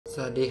ส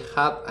วัสดีค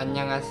รับอัน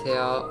ยังอาเซ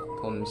ล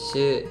ผม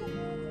ชื่อ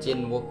จิน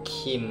วุก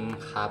คิม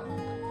ครับ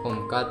ผม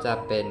ก็จะ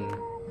เป็น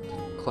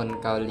คน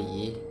เกาหลี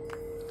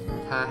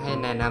ถ้าให้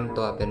แนะนำ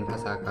ตัวเป็นภา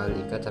ษาเกาหลี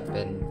ก็จะเ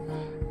ป็น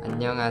อัน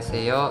ยังอาเซ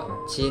ล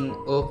จิน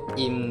อุก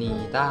อิมนี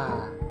ดา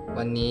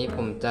วันนี้ผ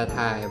มจะ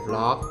ถ่ายบ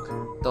ล็อก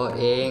ตัว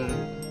เอง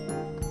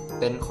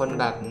เป็นคน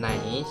แบบไหน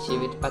ชี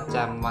วิตประจ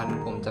ำวัน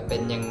ผมจะเป็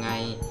นยังไง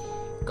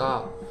ก็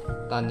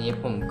ตอนนี้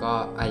ผมก็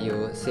อายุ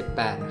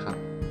18ครับ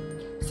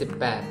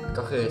18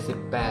ก็คือ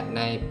18ใ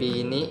นปี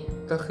นี้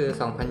ก็คือ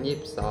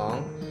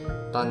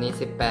2022ตอนนี้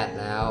18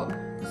แล้ว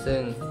ซึ่ง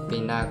ปี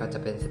หน้าก็จะ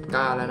เป็น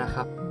19แล้วนะค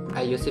รับ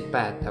อายุ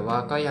18แต่ว่า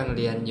ก็ยังเ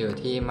รียนอยู่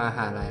ที่มห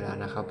าลัยแล้ว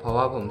นะครับเพราะ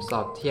ว่าผมส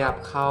อบเทียบ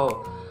เข้า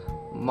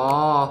ม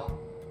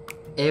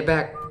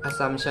ABAC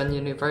Assumption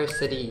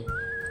University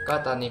ก็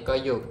ตอนนี้ก็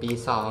อยู่ปี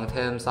2เท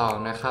อม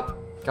2นะครับ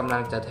กำลั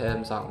งจะเทอม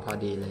2พอ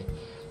ดีเลย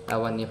แต่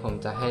วันนี้ผม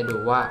จะให้ดู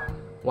ว่า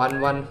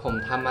วันผม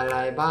ทำอะไร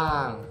บ้า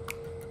ง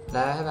แล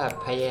ะแบบ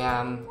พยายา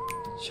ม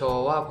โช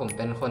ว์ว่าผมเ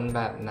ป็นคนแ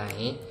บบไหน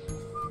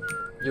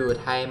อยู่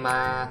ไทยมา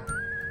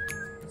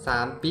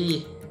3ปี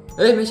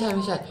ไม่ใช่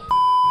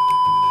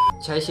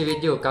ใช้ชีวิต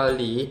อยู่เกา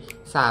หลี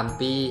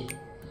3ปี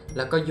แ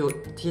ล้วก็อยู่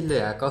ที่เหลื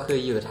อก็คือ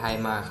อยู่ไทย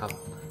มาครับ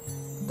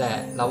แต่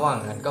ระหว่าง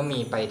นั้นก็มี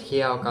ไปเ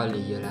ที่ยวเกาห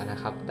ลีอยู่แล้วนะ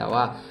ครับแต่ว่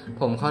า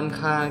ผมค่อน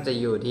ข้างจะ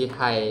อยู่ที่ไ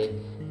ทย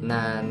น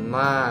าน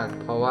มาก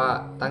เพราะว่า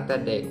ตั้งแต่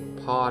เด็ก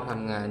พ่อท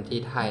ำงานที่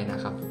ไทยนะ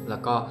ครับแล้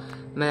วก็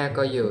แม่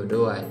ก็อยู่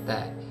ด้วยแต่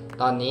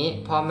ตอนนี้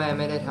พ่อแม่ไ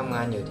ม่ได้ทำง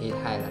านอยู่ที่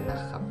ไทยแล้วน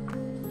ะครับ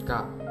ก็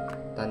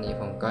ตอนนี้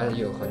ผมก็อ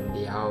ยู่คนเ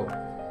ดียว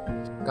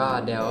ก็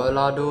เดี๋ยวร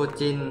อดู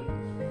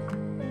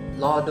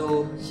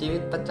ชีวิ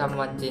ตประจำ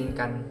วันจิน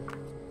กัน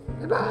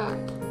บ๊ายบาย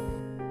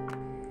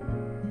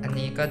อัน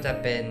นี้ก็จะ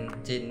เป็น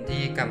จิน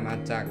ที่กลับมา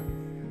จาก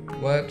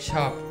เวิร์ก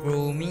ช็อปก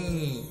รูมี่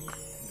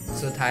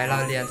สุดท้ายเรา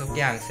เรียนทุก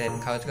อย่างเสร็จ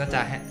เขาก็จ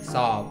ะส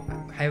อบ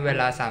ให้เว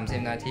ลา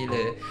30นาทีห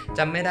รือจ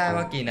ำไม่ได้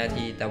ว่ากี่นา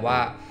ทีแต่ว่า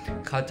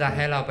เขาจะใ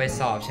ห้เราไป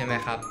สอบใช่ไหม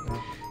ครับ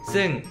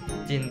ซึ่ง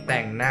จินแ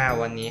ต่งหน้า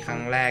วันนี้ครั้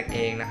งแรกเอ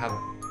งนะครับ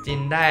จิน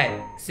ได้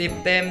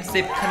10เต็ม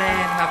10คะแน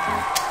นครับ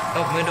ต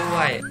บมือด้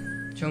วย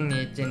ช่วง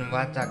นี้จิน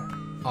ว่าจะ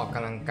ออกก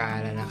ำลังกาย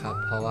แล้วนะครับ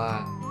เพราะว่า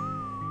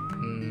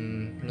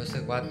รู้สึ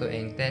กว่าตัวเอ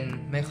งเต้น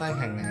ไม่ค่อยแ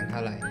ข็งแรงเท่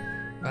าไหร่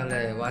ก็เล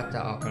ยว่าจะ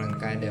ออกกำลัง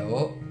กายเดี๋ยว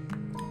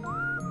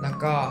แล้ว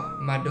ก็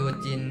มาดู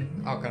จิน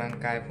ออกกำลัง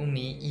กายพรุ่ง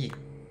นี้อีก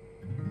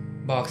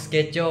บอกสเก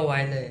จจูลไว้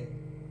เลย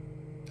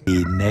The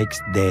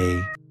next day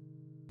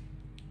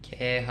โอเค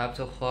ครับ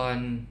ทุกคน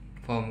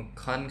ผม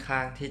ค่อนข้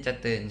างที่จะ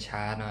ตื่นช้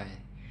าหน่อย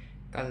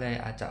ก็เลย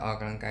อาจจะออก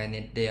กำลังกาย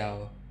นิดเดียว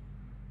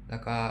แล้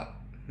วก็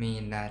มี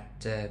นัด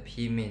เจอ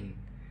พี่มิน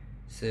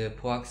ซื้อ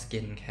พวกสกิ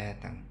นแคร์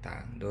ต่า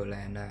งๆดูแล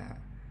หน้า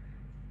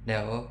เดี๋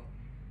ยว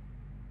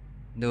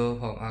ดู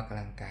ผมออกก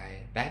ำลังกาย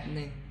แป๊บ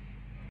นึง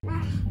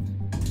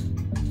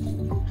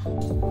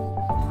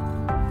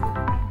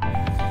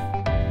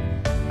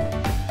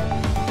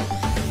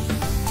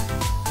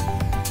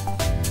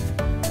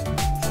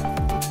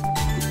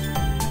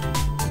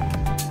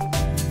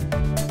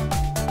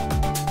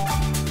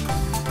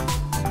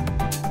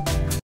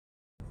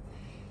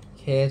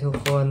โอเคทุก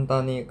คนตอ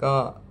นนี้ก็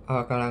ออ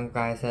กกำลังก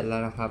ายเสร็จแล้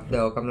วนะครับเ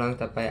ดี๋ยวกำลัง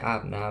จะไปอา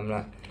บน้ำล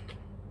ะ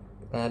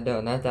แล้วเดี๋ยว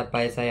น่าจะไป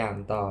สยาม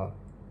ต่อ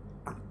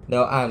เดี๋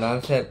ยวอาบน้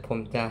ำเสร็จผม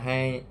จ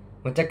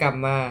ะกลับ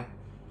มา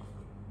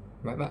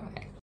บ๊ายบา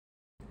ย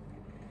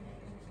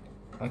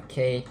โอเค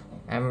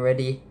I'm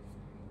ready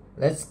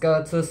let's go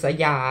to ส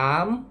ยา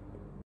ม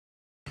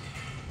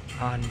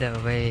on the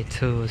way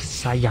to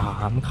สยา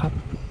มครับ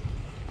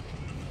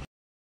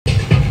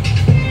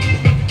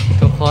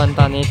ทุกคน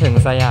ตอนนี้ถึง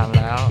สยาม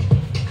แล้ว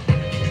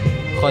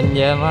คน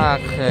เยอะมาก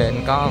เขิน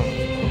กล้อง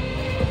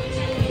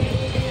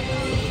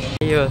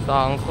อยู่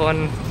2คน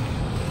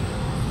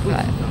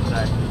ใ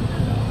ช่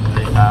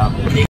ครับ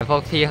พว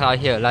กพี่เขา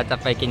หิวเราจะ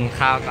ไปกิน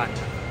ข้าวก่อน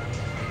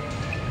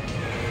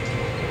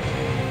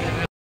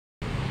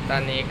ตอ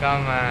นนี้ก็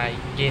มา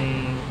กิน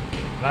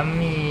บะห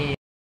มี่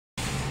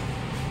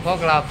พวก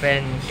เราเป็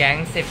นแก๊ง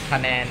10คะ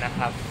แนนนะค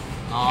รับ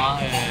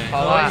เพร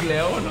าะ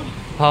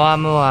ว่า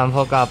เมื่อวานพ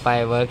วกเราไป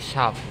เวิร์ก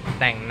ช็อป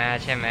แต่งหน้า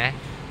ใช่ไหม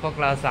พวก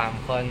เรา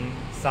3คน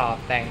สอบ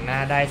แต่งหน้า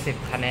ได้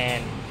10คะแนน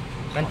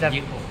มันจะ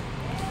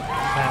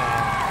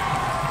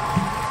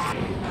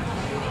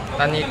ต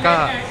อนนี้ก็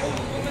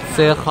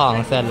ซื้อของ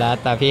เสร็จแล้ว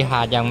แต่พี่ฮา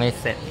ร์ดยังไม่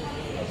เสร็จ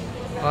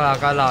พวกเรา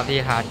ก็รอพี่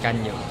ฮาร์ดกัน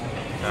อยู่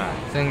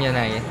ซึ่งอยู่ไ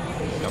หน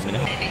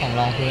ของ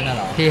รองพื้นน่ะห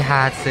รอพี่ฮ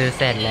าร์ดซื้อเ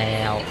สร็จแล้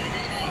ว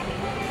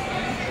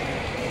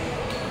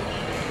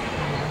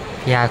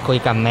พี่ฮาร์ดคุย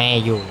กับแม่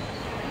อยู่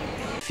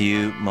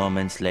Few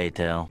moments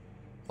later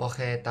โอเค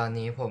ตอน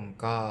นี้ผม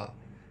ก็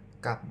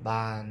กลับ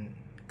บ้าน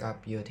กลับ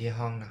อยู่ที่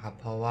ห้องนะครับ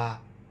เพราะว่า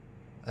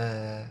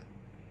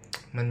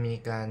มันมี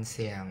การเ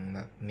สี่ยงแบ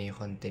บมีค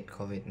นติดโค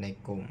วิดใน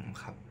กลุ่ม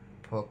ครับ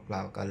พวกเร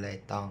าก็เลย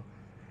ต้อง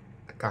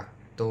กัก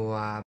ตัว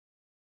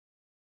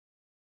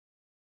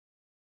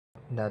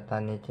เดี๋ยวตอ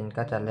นนี้จิน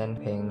ก็จะเล่น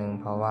เพลงหนึ่ง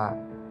เพราะว่า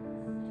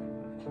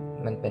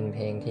มันเป็นเพ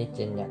ลงที่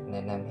จินอยากแน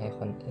ะนำให้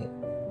คนอื่น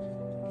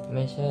ไ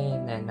ม่ใช่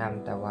แนะน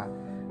ำแต่ว่า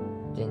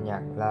จินอยา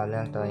กเล่าเ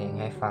รื่องตัวเอง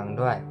ให้ฟัง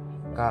ด้วย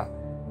ก็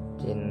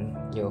จิน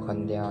อยู่คน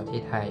เดียว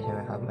ที่ไทยใช่ไหม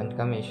ครับมัน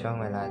ก็มีช่วง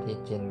เวลาที่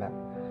จินแบบ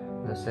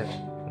รู้สึก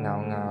เห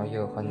งาอ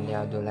ยู่คนเดีย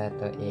วดูแล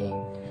ตัวเอง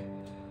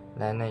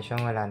และในช่ว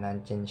งเวลานั้น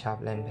จินชอบ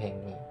เล่นเพลง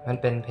นี้มัน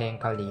เป็นเพลง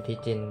เกาหลีที่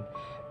จิน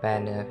แปล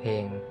เนื้อเพล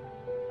ง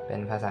เป็น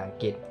ภาษาอัง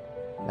กฤษ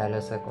และ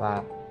รู้สึกว่า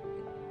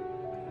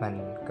มัน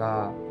ก็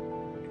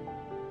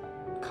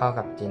เข้า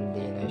กับจิน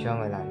ดีในช่วง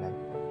เวลานั้น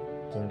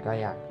จินก็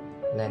อยาก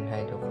เล่นให้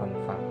ทุกคน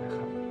ฟังนะค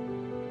รับ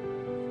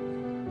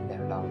เดี๋ย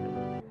วลองดู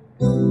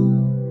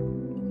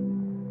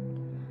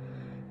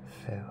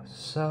Feel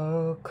so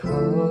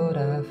cold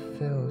I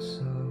feel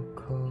so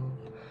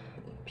cold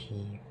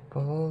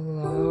People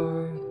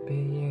are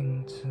being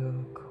too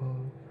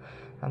cold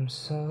I'm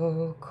so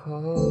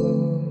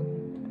cold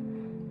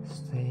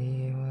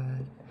Stay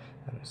what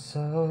I'm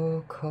so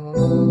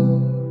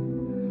cold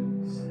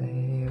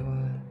Say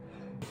what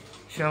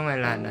ช่วงเว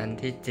ลานั้น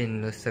ที่จิน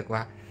รู้สึก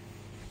ว่า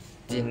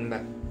จินแบ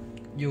บ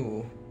อยู่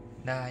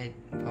ได้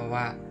เพราะ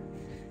ว่า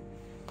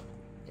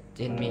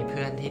จินมีเ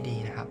พื่อนที่ดี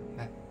นะครับแ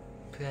บบ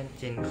เพื่อน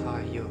จินคอ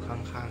ยอยู่ข้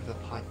างๆซัพ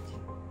พอร์ตจิ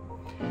น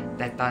แ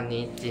ต่ตอน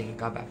นี้จิน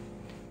ก็แบบ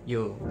อ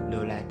ยู่ดู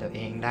แลตัวเอ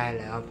งได้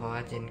แล้วเพราะว่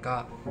าจินก็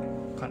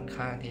ค่อน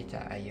ข้างที่จะ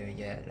อายุ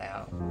เยอะแล้ว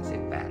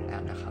18แล้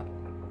วนะครับ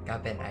ก็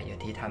เป็นอายุ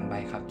ที่ทำใบ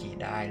ขับขี่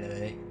ได้เล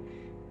ย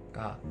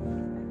ก็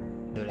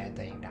ดูแล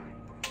ตัวเองได้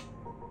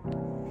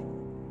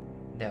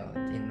เดี๋ยว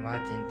จินว่า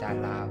จินจะ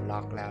ลาบล็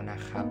อกแล้วนะ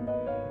ครับ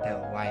เดี๋ยว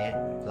ไว้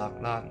บล็อก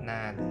รอบหน้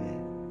าหรือ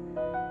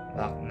บ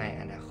ล็อกใน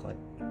อนาคต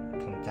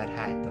ผมจะ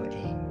ถ่ายตัวเอ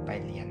งไป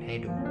เรียนให้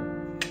ดู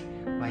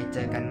ไว้เจ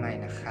อกันใหม่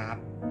นะครับ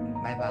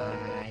บ๊ายบา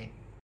ย